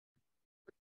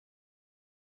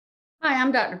Hi,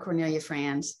 I'm Dr. Cornelia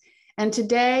Franz, and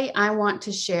today I want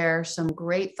to share some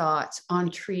great thoughts on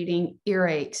treating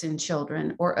earaches in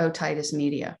children or otitis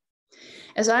media.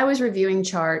 As I was reviewing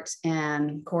charts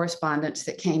and correspondence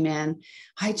that came in,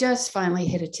 I just finally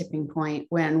hit a tipping point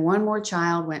when one more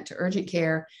child went to urgent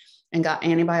care and got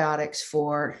antibiotics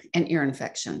for an ear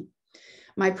infection.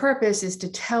 My purpose is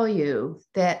to tell you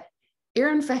that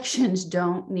ear infections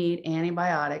don't need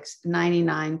antibiotics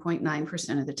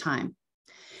 99.9% of the time.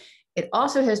 It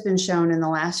also has been shown in the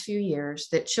last few years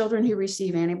that children who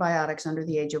receive antibiotics under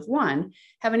the age of 1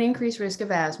 have an increased risk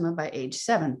of asthma by age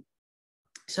 7.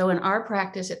 So in our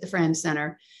practice at the Franz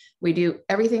Center, we do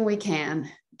everything we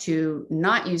can to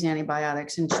not use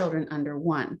antibiotics in children under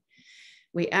 1.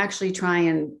 We actually try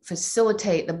and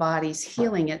facilitate the body's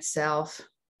healing itself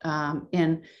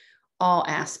in all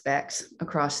aspects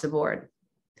across the board.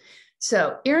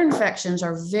 So ear infections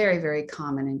are very, very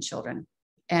common in children.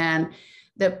 And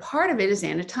the part of it is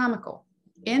anatomical.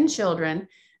 In children,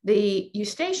 the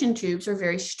eustachian tubes are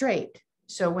very straight.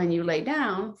 So when you lay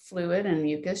down, fluid and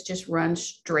mucus just run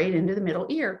straight into the middle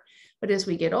ear. But as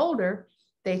we get older,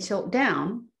 they tilt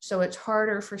down. So it's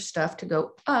harder for stuff to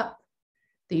go up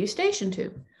the eustachian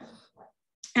tube.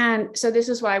 And so this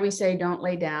is why we say don't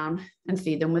lay down and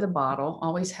feed them with a bottle.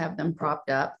 Always have them propped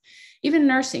up. Even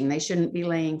nursing, they shouldn't be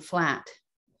laying flat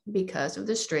because of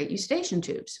the straight eustachian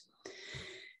tubes.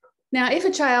 Now, if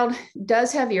a child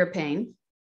does have ear pain,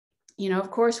 of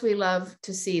course, we love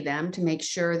to see them to make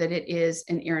sure that it is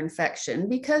an ear infection,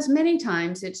 because many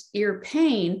times it's ear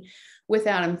pain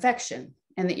without infection.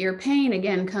 And the ear pain,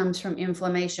 again, comes from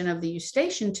inflammation of the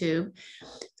eustachian tube,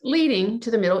 leading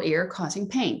to the middle ear, causing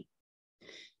pain.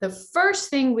 The first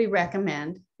thing we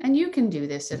recommend, and you can do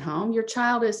this at home, your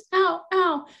child is,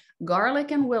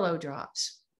 garlic and willow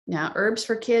drops. Now, Herbs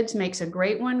for Kids makes a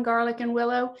great one, garlic and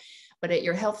willow. But at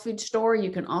your health food store, you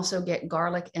can also get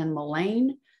garlic and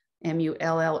mullein,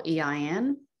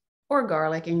 M-U-L-L-E-I-N, or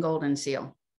garlic and golden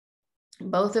seal.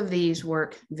 Both of these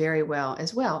work very well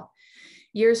as well.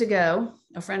 Years ago,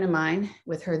 a friend of mine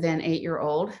with her then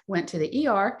 8-year-old went to the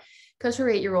ER because her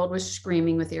 8-year-old was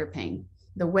screaming with ear pain.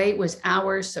 The wait was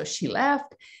hours, so she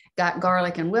left, got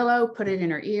garlic and willow, put it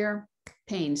in her ear,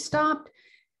 pain stopped,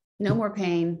 no more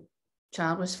pain,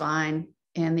 child was fine,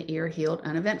 and the ear healed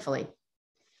uneventfully.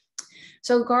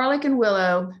 So garlic and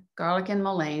willow, garlic and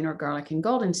mullein, or garlic and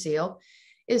golden seal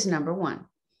is number 1.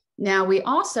 Now, we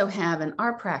also have in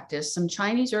our practice some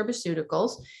Chinese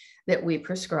herbaceuticals that we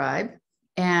prescribe,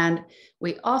 and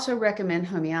we also recommend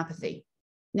homeopathy.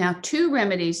 Now, 2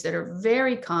 remedies that are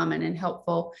very common and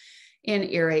helpful in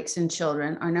earaches in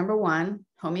children are number 1,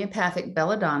 homeopathic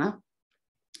belladonna,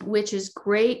 which is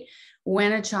great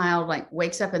when a child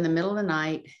wakes up in the middle of the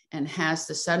night and has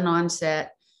the sudden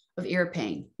onset of ear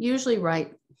pain, usually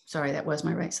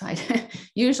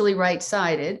usually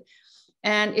right-sided.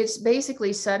 And it's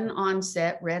basically sudden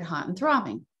onset, red hot and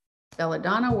throbbing.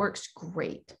 Belladonna works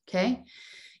great, okay?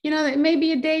 It may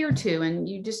be a day or 2 and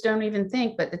you just don't even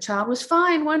think, but the child was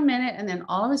fine 1 minute and then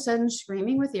all of a sudden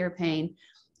screaming with ear pain,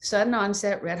 sudden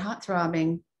onset, red hot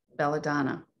throbbing,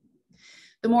 belladonna.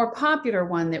 The more popular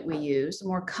one that we use, the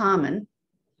more common,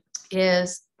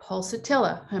 is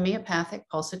pulsatilla, homeopathic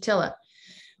pulsatilla.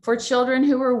 For children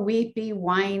who are weepy,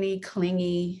 whiny,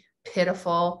 clingy,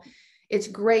 pitiful, it's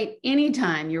great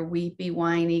anytime you're weepy,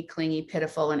 whiny, clingy,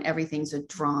 pitiful, and everything's a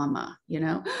drama.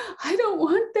 I don't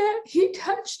want that. He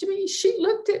touched me. She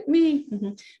looked at me.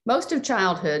 Most of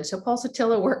childhood, so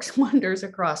pulsatilla works wonders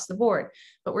across the board,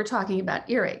 but we're talking about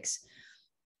earaches.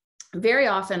 Very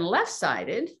often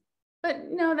left-sided,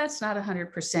 but no, that's not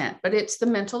 100%, but it's the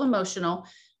mental, emotional,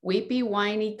 weepy,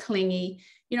 whiny, clingy,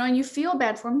 and you feel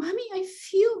bad for them. Mommy, I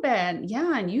feel bad.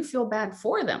 Yeah, and you feel bad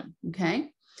for them,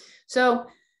 okay? So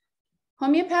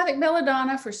homeopathic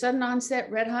belladonna for sudden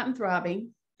onset, red hot and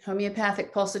throbbing,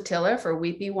 homeopathic pulsatilla for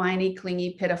weepy, whiny,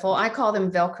 clingy, pitiful. I call them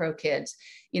Velcro kids.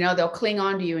 They'll cling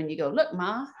on to you and you go, look,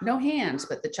 Ma, no hands,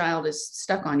 but the child is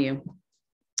stuck on you.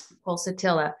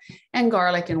 Pulsatilla and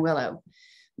garlic and willow.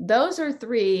 Those are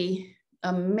 3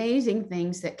 amazing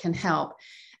things that can help.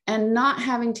 And not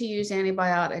having to use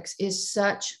antibiotics is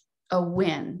such a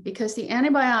win, because the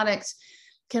antibiotics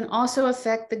can also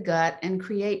affect the gut and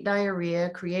create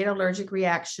diarrhea, create allergic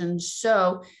reactions.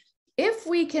 So if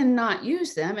we cannot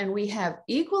use them and we have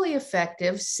equally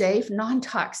effective, safe,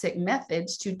 non-toxic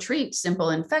methods to treat simple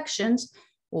infections,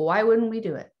 why wouldn't we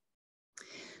do it?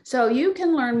 So you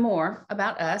can learn more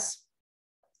about us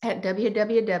at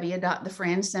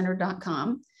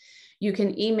www.thefranzcenter.com. You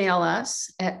can email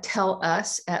us at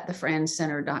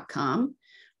tellus@thefranzcenter.com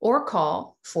or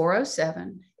call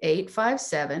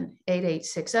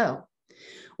 407-857-8860.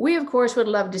 We, of course, would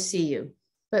love to see you,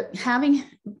 but having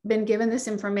been given this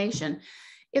information,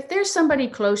 if there's somebody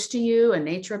close to you, a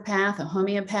naturopath, a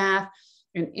homeopath,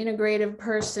 an integrative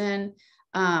person,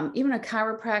 even a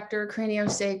chiropractor,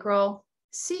 craniosacral,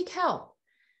 seek help.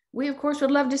 We, of course, would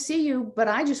love to see you, but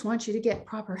I just want you to get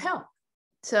proper help.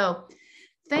 So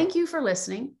thank you for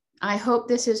listening. I hope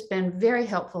this has been very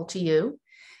helpful to you,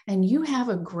 and you have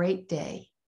a great day.